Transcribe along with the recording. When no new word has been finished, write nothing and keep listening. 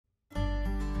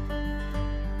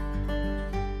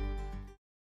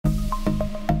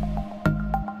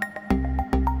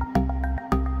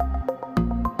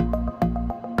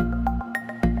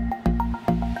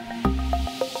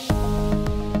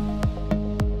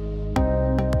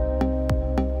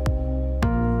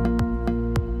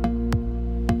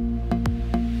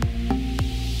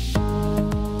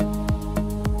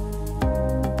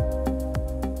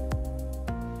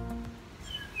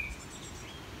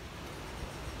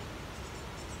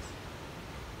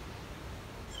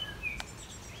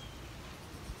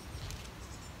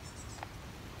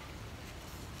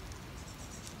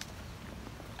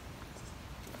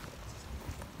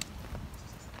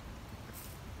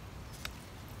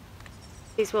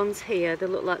These ones here, they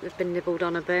look like they've been nibbled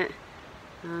on a bit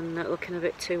and looking a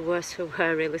bit too worse for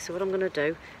wear really. So what I'm going to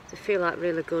do, they feel like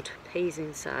really good peas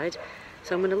inside,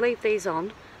 so I'm going to leave these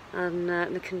on and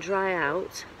they can dry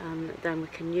out, and then we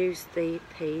can use the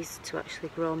peas to actually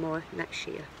grow more next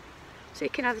year. So you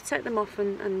can either take them off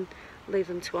and leave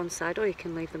them to one side, or you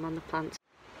can leave them on the plant.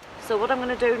 So what I'm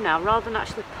going to do now, rather than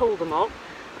actually pull them up,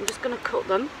 I'm just going to cut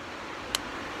them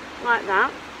like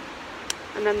that,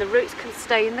 and then the roots can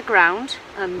stay in the ground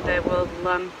and they will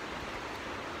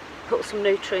put some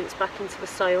nutrients back into the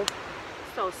soil.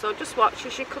 So just watch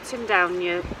as you're cutting down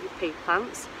your pea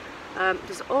plants.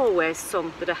 There's always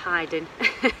some that are hiding.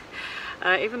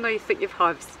 Even though you think you've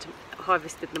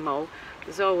harvested them all,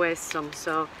 there's always some,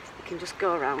 so you can just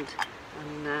go around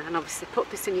and obviously put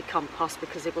this in your compost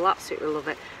because it will absolutely love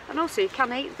it. And also you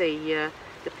can eat the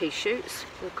pea shoots.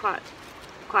 They're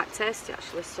quite tasty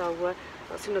actually, so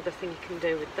that's another thing you can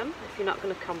do with them if you're not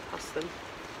going to compost them.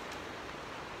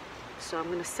 So I'm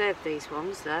going to save these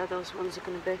ones there. Those ones are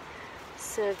going to be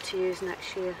saved to use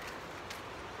next year.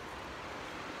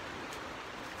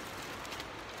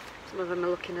 Some of them are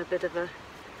looking a bit of a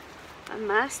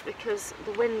mess because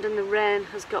the wind and the rain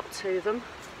has got to them.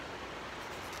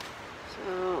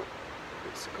 So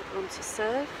that's a good one to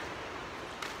save.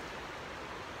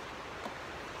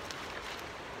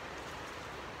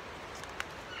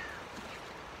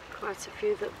 Quite a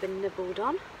few that have been nibbled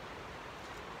on,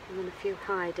 and then a few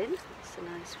hiding. That's a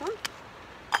nice one.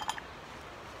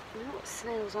 Oh,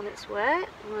 snails on its way.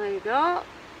 There you go.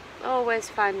 Always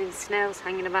finding snails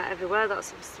hanging about everywhere.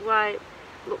 That's why it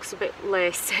looks a bit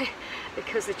lacy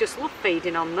because they just love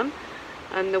feeding on them,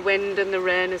 and the wind and the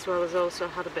rain as well has also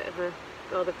had a bit of a,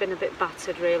 oh, they've been a bit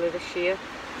battered really this year.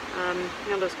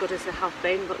 Not as good as they have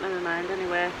been, but never mind.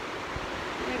 Anyway,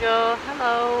 there you go.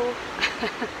 Hello.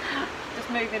 Just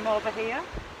move him over here.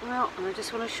 Well, and I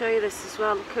just want to show you this as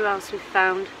well. Look who else we've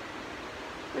found.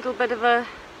 Little bit of a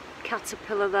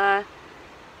caterpillar there.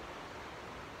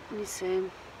 Can you see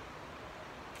him?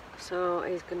 So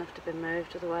he's going to have to be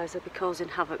moved, otherwise he'll be causing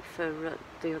havoc for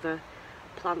the other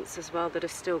plants as well that are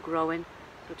still growing.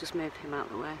 So just move him out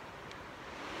of the way.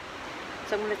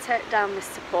 So I'm going to take down this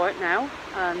support now,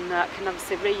 and I can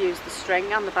obviously reuse the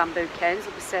string and the bamboo canes.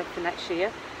 They'll be saved for next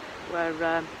year,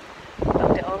 where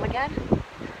build it all again.